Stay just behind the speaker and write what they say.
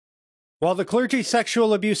While the clergy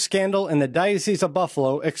sexual abuse scandal in the Diocese of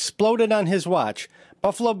Buffalo exploded on his watch,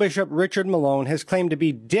 Buffalo Bishop Richard Malone has claimed to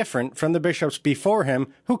be different from the bishops before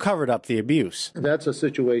him who covered up the abuse. That's a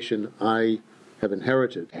situation I have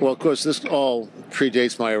inherited. Well, of course, this all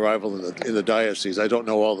predates my arrival in the diocese. I don't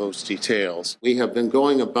know all those details. We have been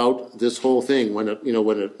going about this whole thing when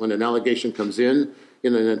an allegation comes in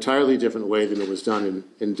an entirely different way than it was done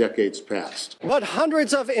in decades past. But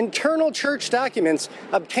hundreds of internal church documents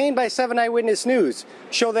obtained by 7 Eyewitness News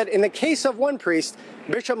show that in the case of one priest,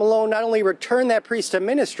 Bishop Malone not only returned that priest to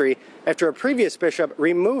ministry after a previous bishop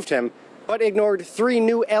removed him, but ignored 3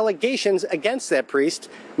 new allegations against that priest,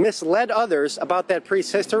 misled others about that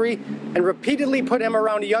priest's history, and repeatedly put him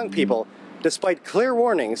around young people, despite clear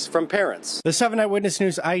warnings from parents. The 7 Eyewitness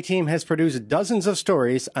News I-Team has produced dozens of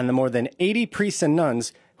stories on the more than 80 priests and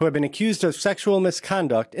nuns who have been accused of sexual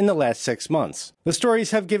misconduct in the last 6 months. The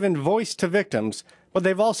stories have given voice to victims, but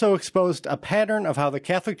they've also exposed a pattern of how the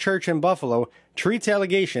Catholic Church in Buffalo treats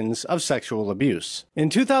allegations of sexual abuse. In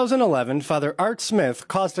 2011, Father Art Smith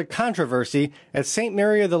caused a controversy at St.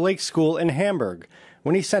 Mary of the Lake School in Hamburg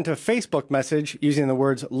when he sent a Facebook message using the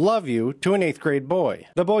words "love you" to an 8th grade boy.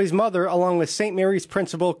 The boy's mother, along with St. Mary's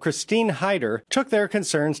principal Christine Hyder, took their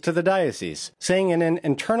concerns to the diocese, saying in an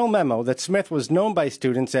internal memo that Smith was known by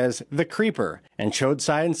students as the Creeper and showed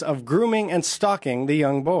signs of grooming and stalking the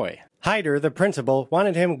young boy. Hyder, the principal,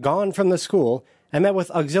 wanted him gone from the school and met with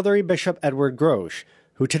Auxiliary Bishop Edward Grosch,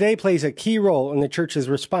 who today plays a key role in the church's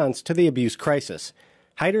response to the abuse crisis.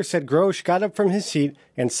 Hyder said Grosch got up from his seat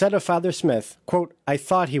and said of Father Smith, quote, "I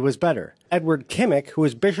thought he was better." Edward Kimmick, who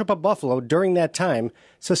was Bishop of Buffalo during that time,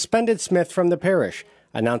 suspended Smith from the parish,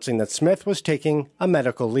 announcing that Smith was taking a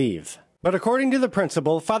medical leave. But according to the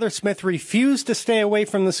principal, Father Smith refused to stay away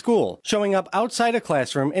from the school, showing up outside a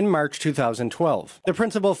classroom in March 2012. The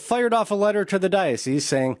principal fired off a letter to the diocese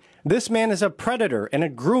saying, "This man is a predator and a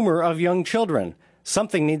groomer of young children.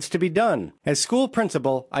 Something needs to be done. As school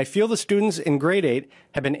principal, I feel the students in grade 8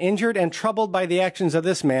 have been injured and troubled by the actions of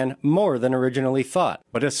this man more than originally thought.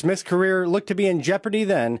 But if Smith's career looked to be in jeopardy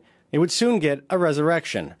then, it would soon get a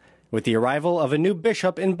resurrection, with the arrival of a new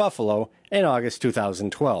bishop in Buffalo in August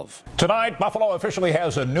 2012. Tonight, Buffalo officially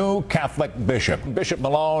has a new Catholic bishop. Bishop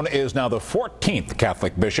Malone is now the 14th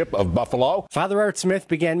Catholic bishop of Buffalo. Father Art Smith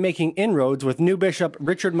began making inroads with new Bishop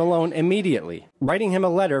Richard Malone immediately, writing him a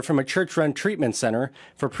letter from a church-run treatment center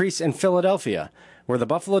for priests in Philadelphia, where the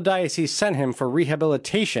Buffalo Diocese sent him for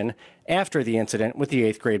rehabilitation after the incident with the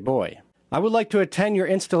 8th grade boy. "I would like to attend your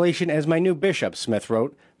installation as my new bishop," Smith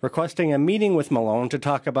wrote, requesting a meeting with Malone to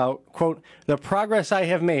talk about, quote, "the progress I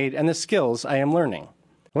have made and the skills I am learning."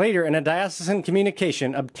 Later, in a diocesan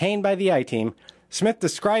communication obtained by the I-Team, Smith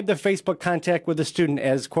described the Facebook contact with the student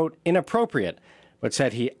as, quote, "inappropriate," but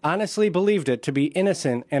said he honestly believed it to be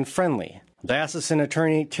innocent and friendly. Diocesan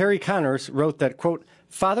attorney Terry Connors wrote that, quote,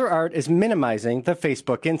 "Father Art is minimizing the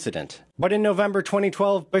Facebook incident." But in November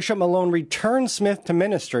 2012, Bishop Malone returned Smith to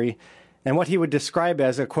ministry and what he would describe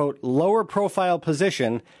as a, quote, "lower profile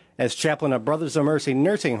position as chaplain of Brothers of Mercy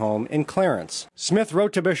nursing home in Clarence. Smith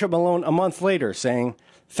wrote to Bishop Malone a month later saying,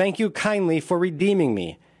 "Thank you kindly for redeeming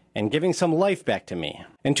me and giving some life back to me."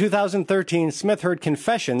 In 2013, Smith heard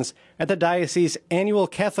confessions at the diocese's annual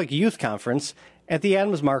Catholic Youth Conference at the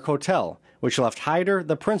Adams Mark Hotel, which left Hyder,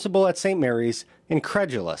 the principal at St. Mary's,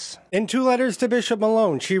 incredulous. In 2 letters to Bishop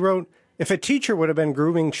Malone, she wrote, "If a teacher would have been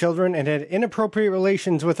grooming children and had inappropriate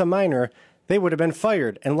relations with a minor, they would have been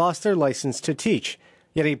fired and lost their license to teach.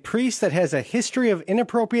 Yet a priest that has a history of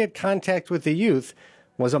inappropriate contact with the youth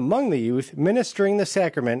was among the youth ministering the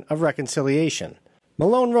sacrament of reconciliation."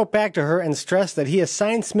 Malone wrote back to her and stressed that he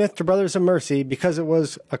assigned Smith to Brothers of Mercy because it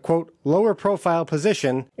was a, quote, "lower profile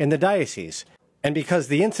position in the diocese, and because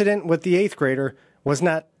the incident with the 8th grader was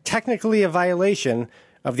not technically a violation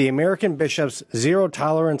of the American bishop's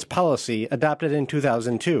zero-tolerance policy adopted in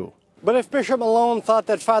 2002. But if Bishop Malone thought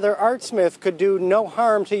that Father Art Smith could do no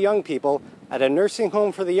harm to young people at a nursing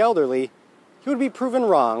home for the elderly, he would be proven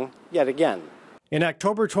wrong yet again. In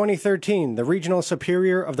October 2013, the regional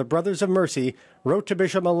superior of the Brothers of Mercy wrote to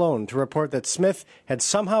Bishop Malone to report that Smith had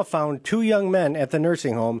somehow found 2 young men at the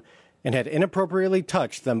nursing home and had inappropriately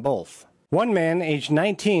touched them both. One man, aged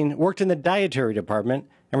 19, worked in the dietary department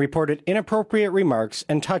and reported inappropriate remarks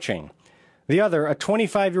and touching. The other, a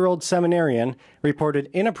 25-year-old seminarian, reported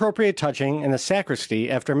inappropriate touching in the sacristy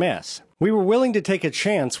after Mass. "We were willing to take a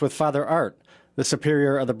chance with Father Art," the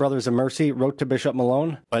superior of the Brothers of Mercy wrote to Bishop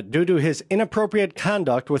Malone, "but due to his inappropriate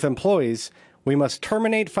conduct with employees, we must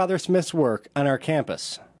terminate Father Smith's work on our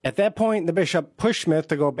campus." At that point, the bishop pushed Smith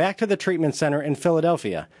to go back to the treatment center in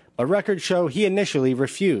Philadelphia, but records show he initially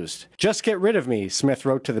refused. "Just get rid of me," Smith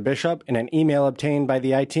wrote to the bishop in an email obtained by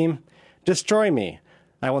the I-Team. "Destroy me.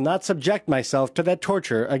 I will not subject myself to that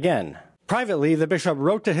torture again." Privately, the bishop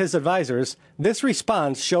wrote to his advisors, "This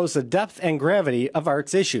response shows the depth and gravity of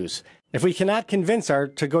Art's issues. If we cannot convince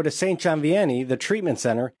Art to go to St. John Vianney, the treatment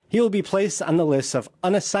center, he will be placed on the list of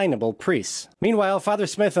unassignable priests." Meanwhile, Father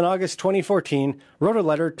Smith in August 2014 wrote a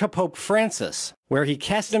letter to Pope Francis, where he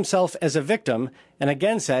casted himself as a victim and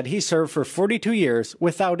again said he served for 42 years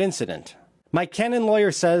without incident. "My canon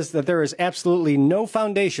lawyer says that there is absolutely no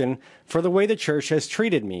foundation for the way the Church has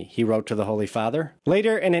treated me," he wrote to the Holy Father.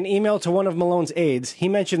 Later, in an email to one of Malone's aides, he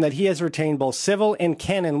mentioned that he has retained both civil and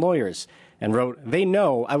canon lawyers, and wrote, "They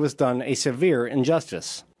know I was done a severe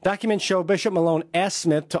injustice." Documents show Bishop Malone asked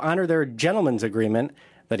Smith to honor their gentleman's agreement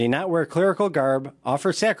that he not wear clerical garb,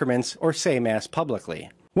 offer sacraments, or say Mass publicly.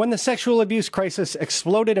 When the sexual abuse crisis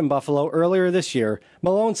exploded in Buffalo earlier this year,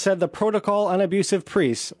 Malone said the protocol on abusive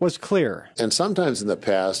priests was clear. And sometimes in the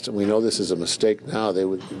past, and we know this is a mistake now,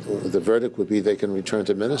 the verdict would be they can return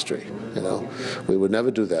to ministry. We would never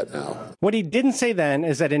do that now. What he didn't say then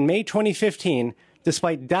is that in May 2015,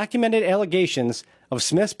 despite documented allegations of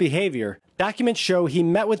Smith's behavior, documents show he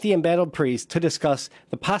met with the embattled priest to discuss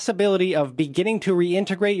the possibility of beginning to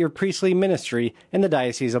reintegrate your priestly ministry in the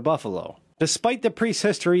Diocese of Buffalo. Despite the priest's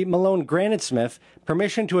history, Malone granted Smith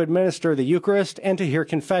permission to administer the Eucharist and to hear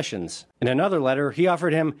confessions. In another letter, he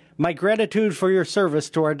offered him, "My gratitude for your service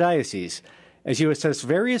to our diocese," as you assist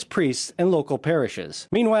various priests in local parishes.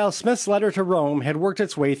 Meanwhile, Smith's letter to Rome had worked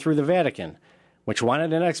its way through the Vatican, which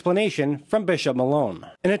wanted an explanation from Bishop Malone.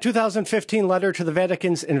 In a 2015 letter to the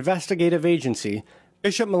Vatican's investigative agency,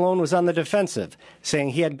 Bishop Malone was on the defensive, saying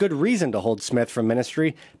he had good reason to hold Smith from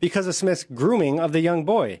ministry because of Smith's grooming of the young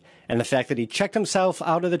boy and the fact that he checked himself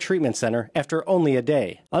out of the treatment center after only a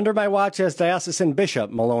day. "Under my watch as diocesan bishop,"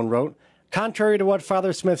 Malone wrote, contrary to what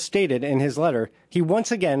Father Smith stated in his letter, he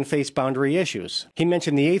once again faced boundary issues. He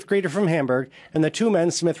mentioned the 8th grader from Hamburg and the 2 men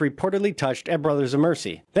Smith reportedly touched at Brothers of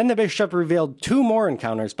Mercy. Then the bishop revealed 2 more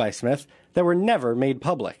encounters by Smith that were never made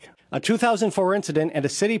public. A 2004 incident at a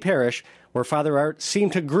city parish where Father Art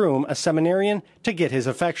seemed to groom a seminarian to get his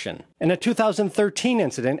affection. And a 2013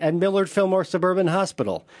 incident at Millard Fillmore Suburban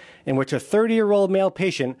Hospital, in which a 30-year-old male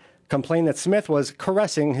patient complained that Smith was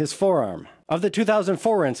caressing his forearm. Of the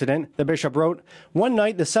 2004 incident, the bishop wrote, "One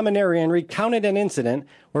night the seminarian recounted an incident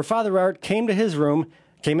where Father Art came to his room,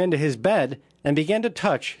 came into his bed, and began to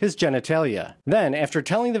touch his genitalia. Then, after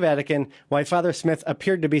telling the Vatican why Father Smith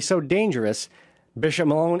appeared to be so dangerous, Bishop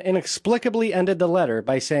Malone inexplicably ended the letter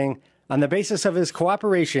by saying, 'On the basis of his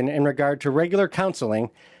cooperation in regard to regular counseling,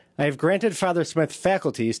 I have granted Father Smith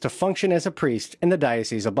faculties to function as a priest in the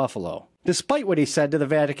Diocese of Buffalo.'" Despite what he said to the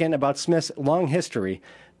Vatican about Smith's long history,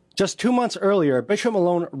 just 2 months earlier, Bishop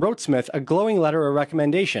Malone wrote Smith a glowing letter of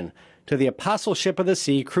recommendation to the Apostleship of the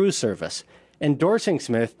Sea cruise service, endorsing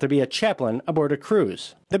Smith to be a chaplain aboard a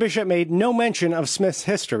cruise. The bishop made no mention of Smith's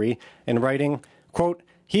history in writing, quote,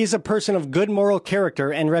 "He is a person of good moral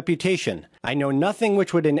character and reputation. I know nothing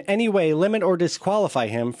which would in any way limit or disqualify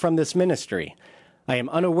him from this ministry. I am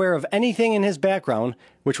unaware of anything in his background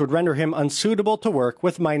which would render him unsuitable to work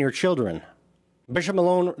with minor children." Bishop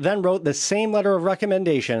Malone then wrote the same letter of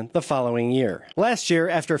recommendation the following year. Last year,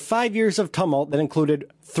 after 5 years of tumult that included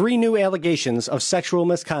 3 new allegations of sexual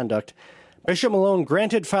misconduct, Bishop Malone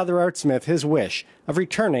granted Father Art Smith his wish of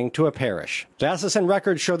returning to a parish. Diocesan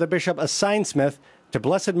records show the bishop assigned Smith to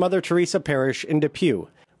Blessed Mother Teresa Parish in Depew,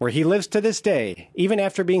 where he lives to this day, even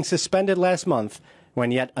after being suspended last month,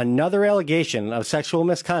 when yet another allegation of sexual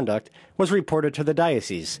misconduct was reported to the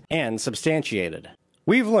diocese and substantiated.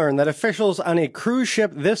 We've learned that officials on a cruise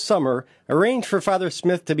ship this summer arranged for Father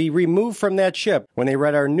Smith to be removed from that ship when they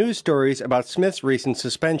read our news stories about Smith's recent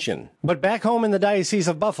suspension. But back home in the Diocese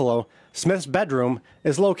of Buffalo, Smith's bedroom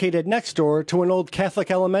is located next door to an old Catholic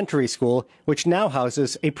elementary school, which now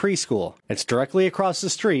houses a preschool. It's directly across the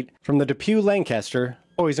street from the Depew Lancaster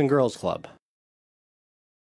Boys and Girls Club.